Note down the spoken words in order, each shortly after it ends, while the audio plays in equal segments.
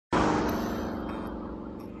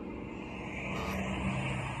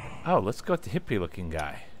Oh, let's go with the hippie-looking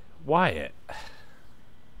guy. Wyatt.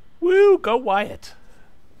 Woo, go Wyatt.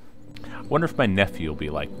 Wonder if my nephew will be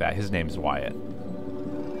like that. His name's Wyatt.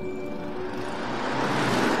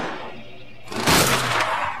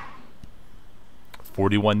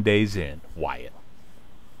 "41 days in, Wyatt."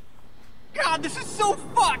 God, this is so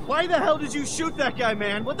fucked! Why the hell did you shoot that guy,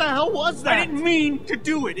 man? What the hell was that? I didn't mean to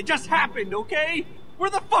do it. It just happened, okay? Where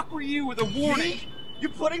the fuck were you with a warning? Me?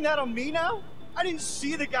 You're putting that on me now? I didn't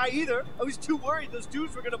see the guy either. I was too worried those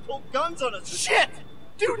dudes were gonna pull guns on us. Shit!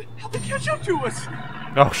 Dude, how'd they catch up to us?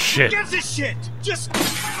 Oh, shit. Who gives a shit? Just...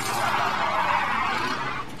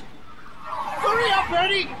 Hurry up,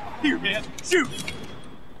 Eddie! Here, man. Shoot!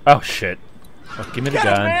 Oh, shit. Oh, give me the Get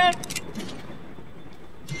gun. him, man!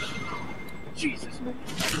 Jesus, man.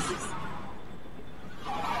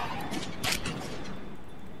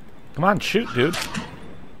 Come on, shoot, dude.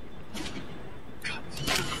 God, this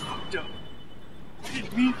is fucked up. I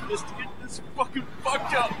didn't mean for this to get this fucking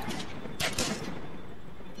fucked up.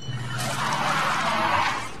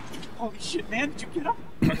 Holy shit, man. Did you get them?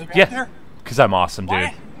 Are they back Yeah, there? because I'm awesome, dude.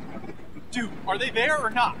 Wyatt? Dude, are they there or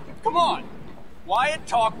not? Come on. Wyatt,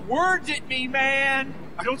 talk words at me, man.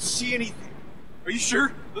 I don't see anything. Are you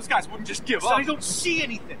sure? Those guys wouldn't just give I up. don't see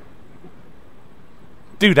anything.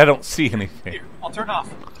 Dude, I don't see anything. Here, I'll turn off.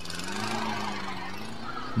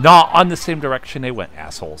 Not on the same direction they went,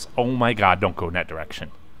 assholes. Oh my god, don't go in that direction.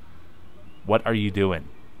 What are you doing?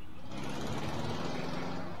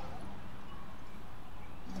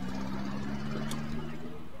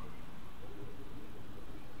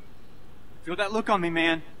 Feel that look on me,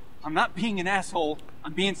 man. I'm not being an asshole.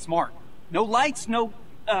 I'm being smart. No lights, no,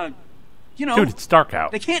 you know. Dude, it's dark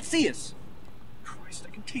out. They can't see us. Christ,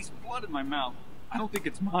 I can taste blood in my mouth. I don't think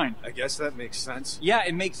it's mine. I guess that makes sense. Yeah,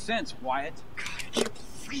 it makes sense, Wyatt. God, I can't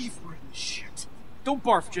believe we're in this shit. Don't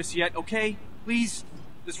barf just yet, okay? Please.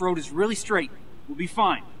 This road is really straight. We'll be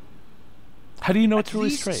fine. How do you know it's really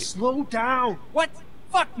Please straight? slow down. What?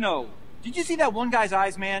 Fuck no. Did you see that one guy's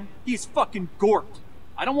eyes, man? He is fucking gorked.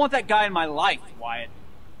 I don't want that guy in my life, Wyatt.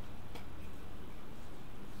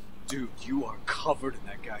 Dude, you are covered in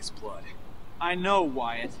that guy's blood. I know,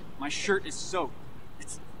 Wyatt. My shirt is soaked.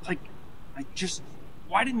 It's like,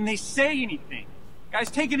 why didn't they say anything?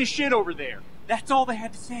 Guy's taking his shit over there. That's all they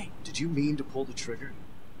had to say. Did you mean to pull the trigger?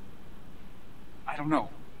 I don't know.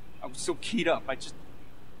 I was so keyed up, Damn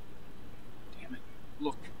it.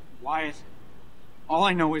 Look, Wyatt, all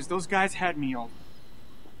I know is those guys had me all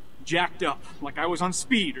jacked up, like I was on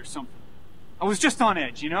speed or something. I was just on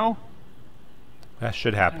edge, you know? That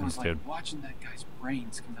shit I happens, was like dude. watching that guy's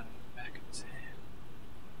brains come out of the back of his head.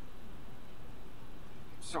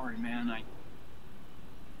 Sorry, man,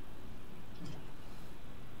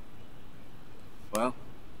 Well,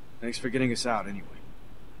 thanks for getting us out anyway.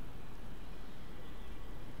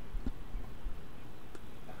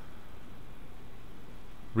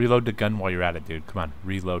 Reload the gun while you're at it, dude. Come on,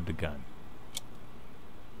 reload the gun.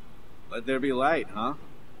 Let there be light, huh?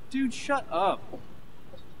 Dude, shut up.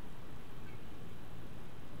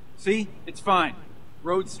 See? It's fine.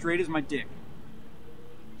 Road's straight as my dick.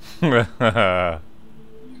 Think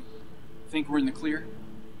we're in the clear?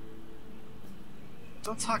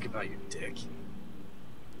 Don't talk about your dick.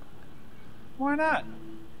 Why not?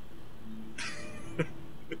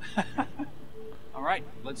 Alright,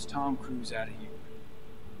 let's Tom Cruise out of here.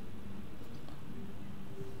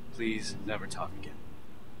 Please, never talk again.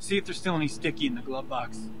 See if there's still any sticky in the glove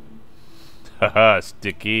box. Haha,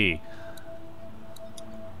 sticky.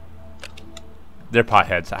 They're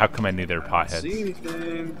potheads. How come I knew they're I don't see potheads?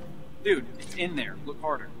 anything. Dude, it's in there. Look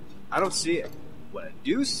harder. I don't see it. What I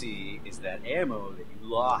do see is that ammo that you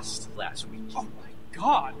lost last week. Oh my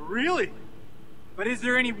god, really? But is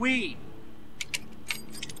there any weed?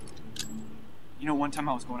 You know, one time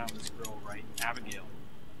I was going out with this girl, right? Abigail.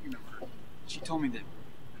 You remember her? She told me that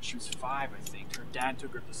when she was 5, I think, her dad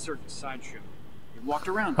took her to the circus sideshow. They walked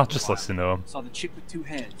around. I'll for a just while. listen to him. Saw the chick with 2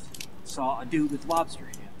 heads. Saw a dude with lobster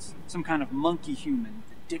hands. Some kind of monkey human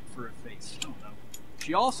with a dick for a face. I don't know.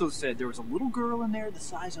 She also said there was a little girl in there the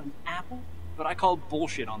size of an apple, but I called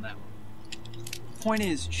bullshit on that one. Point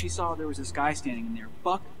is, she saw there was this guy standing in there,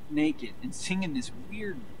 buck naked, and singing this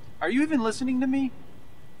weird... Are you even listening to me?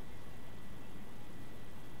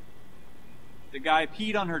 The guy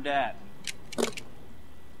peed on her dad.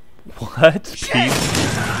 What? Pete?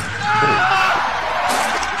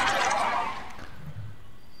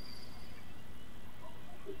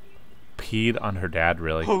 Peed on her dad,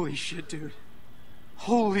 really? Holy shit, dude.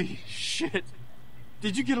 Holy shit.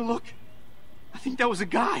 Did you get a look? I think that was a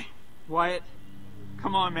guy. Wyatt,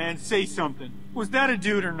 come on, man, say something. Was that a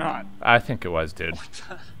dude or not? I think it was, dude.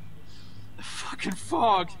 The fucking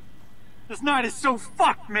fog. This night is so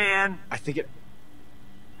fucked, man. I think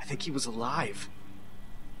he was alive.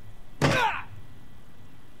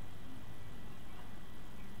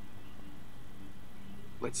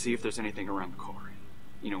 Let's see if there's anything around the car.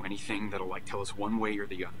 You know, anything that'll like tell us one way or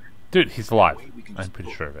the other. Dude, he's alive. Wait, we can I'm just pretty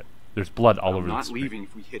look. sure of it. There's blood all I'm over the not screen. leaving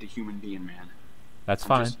if we hit a human being, man. That's I'm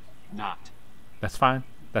fine. just not. That's fine.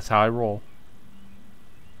 That's how I roll.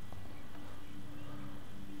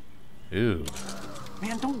 Ooh.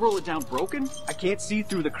 Man, don't roll it down broken. I can't see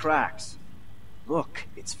through the cracks. Look,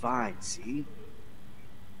 it's fine, see?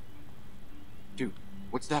 Dude,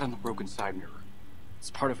 what's that on the broken side mirror? It's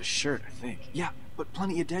part of a shirt, I think. Yeah, but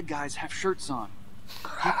plenty of dead guys have shirts on.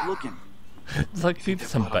 Keep looking. It's like Think need that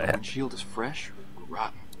some blood on the bad. windshield is fresh or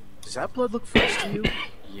rotten? Does that blood look fresh to you?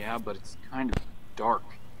 Yeah, but it's kind of dark.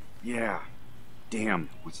 Yeah. Damn.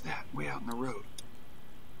 What's that way out in the road?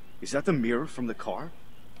 Is that the mirror from the car?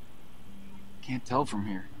 Can't tell from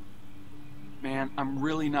here. Man, I'm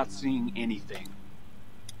really not seeing anything.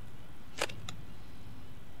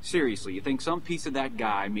 Seriously, you think some piece of that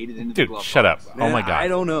guy made it into the Dude, glove shut up. box? Oh my Man, god. I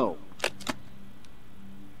don't know.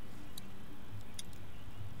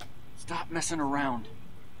 Stop messing around.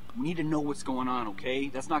 We need to know what's going on, okay?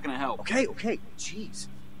 That's not gonna help. Okay, jeez.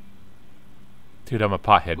 Dude, I'm a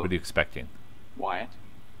pothead. What are you expecting? Wyatt,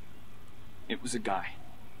 it was a guy.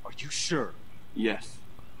 Are you sure? Yes.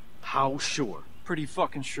 How sure? Pretty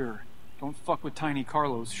fucking sure. Don't fuck with Tiny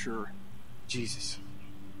Carlos, sure. Jesus.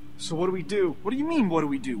 So what do we do? What do you mean, what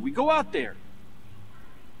do? We go out there.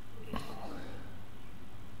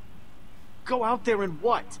 Go out there and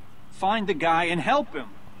what? Find the guy and help him.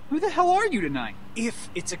 Who the hell are you tonight? If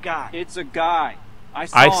it's a guy. It's a guy. I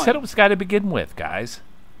saw I him. said it was a guy to begin with, guys.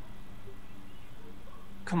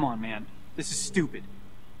 Come on, man. This is stupid.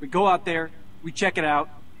 We go out there, we check it out,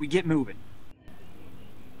 we get moving.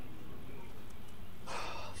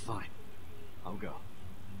 Fine. I'll go.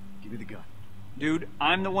 Give me the gun. Dude,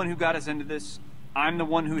 I'm the one who got us into this. I'm the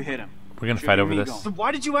one who hit him. We're gonna Should fight be over me this. going. Then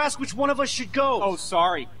why did you ask which one of us should go? Oh,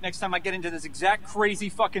 sorry. Next time I get into this exact crazy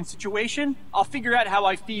fucking situation, I'll figure out how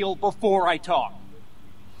I feel before I talk.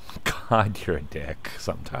 God, you're a dick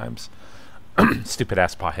sometimes. Stupid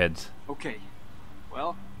ass potheads. Okay.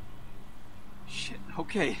 Well. Shit.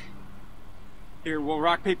 Okay. Here, we'll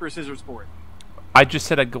rock, paper, scissors for it. I just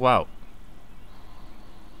said I'd go out.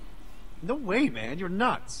 No way, man. You're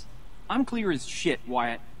nuts. I'm clear as shit,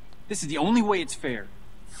 Wyatt. This is the only way it's fair.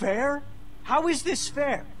 Fair? How is this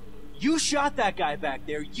fair? You shot that guy back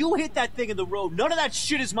there. You hit that thing in the road. None of that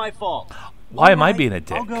shit is my fault. Why am I Alright, being a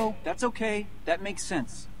dick? I'll go. That's okay. That makes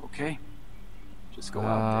sense. Okay? Just go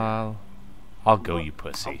out I'll go, you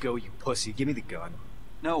pussy. I'll go, you pussy. Give me the gun.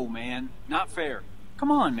 there. No, man. Not fair.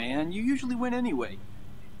 Come on, man. You usually win anyway.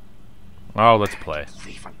 Oh, let's play. I can't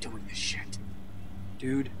believe I'm doing this shit.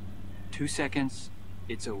 Dude, 2 seconds.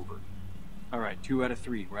 It's over. Alright, 2 out of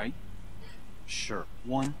 3, right? Sure.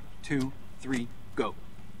 1, 2, 3, go.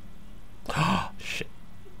 Shit.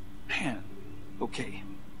 Man. Okay.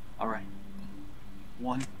 Alright.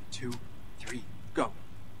 1, 2, 3, go.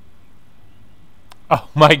 Oh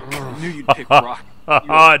my I god. knew you'd pick rock. You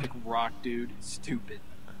always pick rock, dude. Stupid.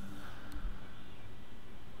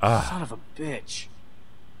 Son of a bitch.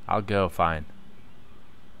 I'll go, fine.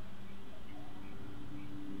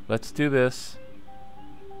 Let's do this.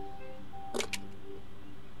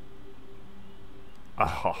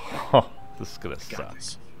 Oh, this is gonna Got suck.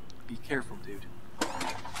 this. Be careful, dude.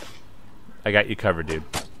 I got you covered, dude.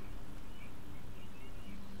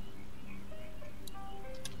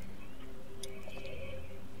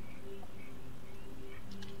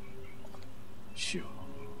 Shoot.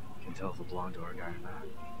 Can tell if it belonged to our guy or not.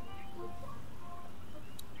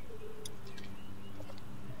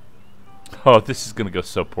 Oh, this is gonna go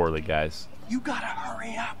so poorly, guys. You gotta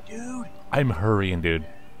hurry up, dude. I'm hurrying, dude.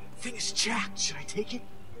 Thing is jacked. Should I take it?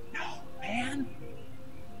 No, man.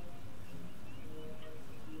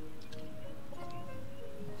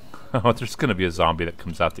 Oh, there's gonna be a zombie that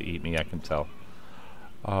comes out to eat me, I can tell.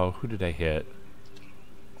 Oh, who did I hit?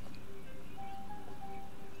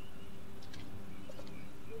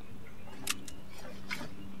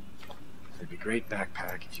 It'd be a great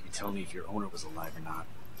backpack if you could tell me if your owner was alive or not.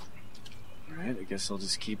 Alright, I guess I'll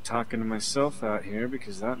just keep talking to myself out here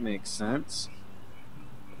because that makes sense.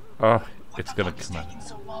 Oh, it's gonna come out. Taking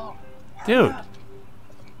so long. Dude,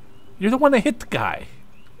 you're the one that hit the guy.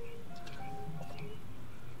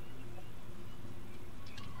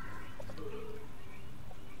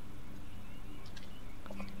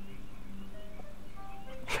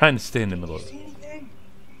 Trying to stay in the middle of it. See anything?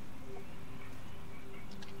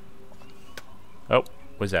 Oh,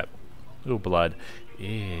 what's that? Ooh, blood.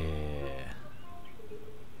 Yeah.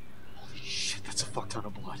 Holy That's a fuck ton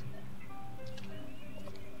of blood.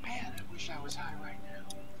 Man, I wish I was high right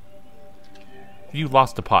now. You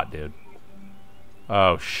lost a pot, dude.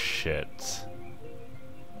 Oh, shit.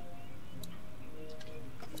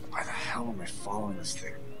 Why the hell am I following this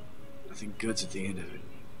thing? Nothing good's at the end of it.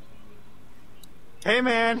 Hey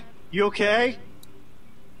man, you okay?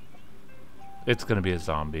 It's gonna be a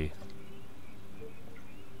zombie.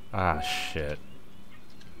 Ah, shit.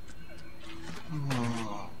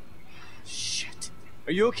 Shit.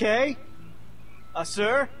 Are you okay?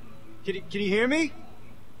 Sir? Can you hear me?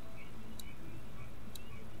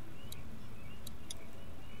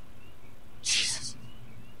 Jesus.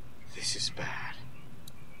 This is bad.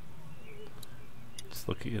 Just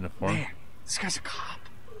look at uniform. Man, this guy's a cop.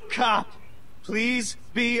 Cop! Please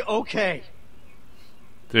be okay.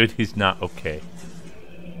 Dude, he's not okay.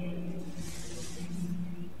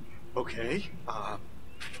 Okay,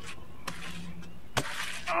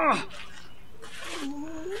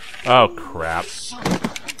 Oh, crap.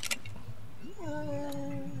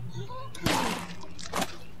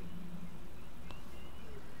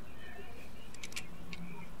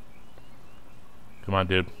 Come on,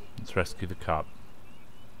 dude. Let's rescue the cop.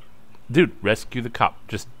 Dude, rescue the cop.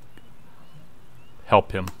 Just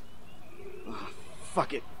help him.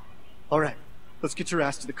 fuck it. Alright, let's get your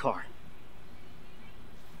ass to the car.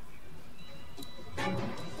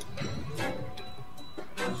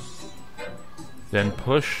 Then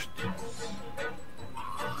push.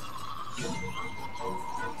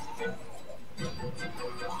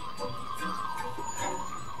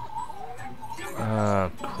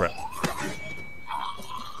 Crap.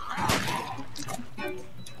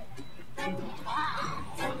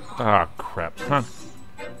 Ah, crap. Huh.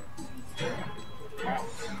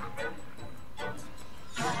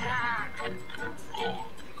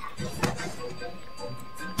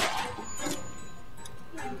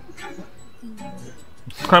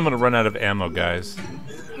 I'm gonna run out of ammo, guys.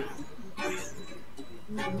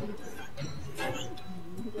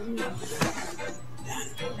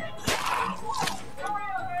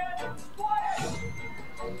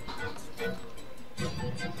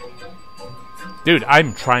 Dude,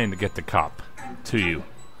 I'm trying to get the cop to you.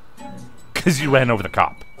 'Cause you ran over the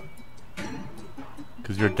cop.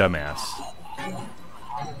 'Cause you're a dumbass.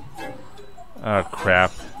 Oh,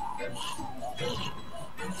 crap.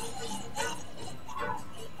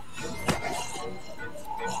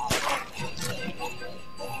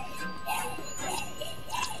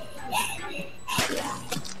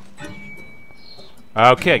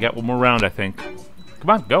 Okay, I got one more round, I think. Come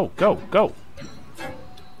on, go, go, go.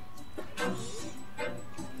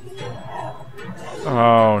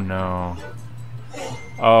 Oh, no.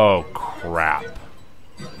 Oh, crap.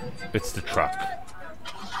 It's the truck.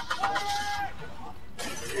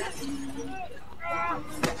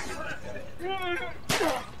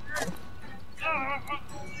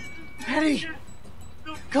 Eddie!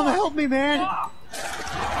 Come help me, man!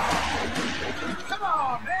 Come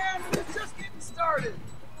on, man! We're just getting started!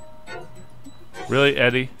 Really,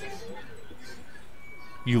 Eddie?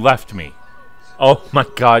 You left me. Oh my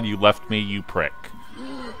god, you left me, you prick.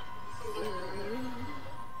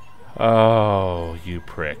 Oh, you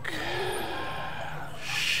prick.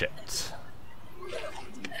 Shit.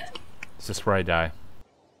 Is this where I die?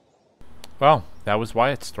 Well, that was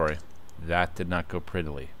Wyatt's story. That did not go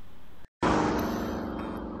prettily.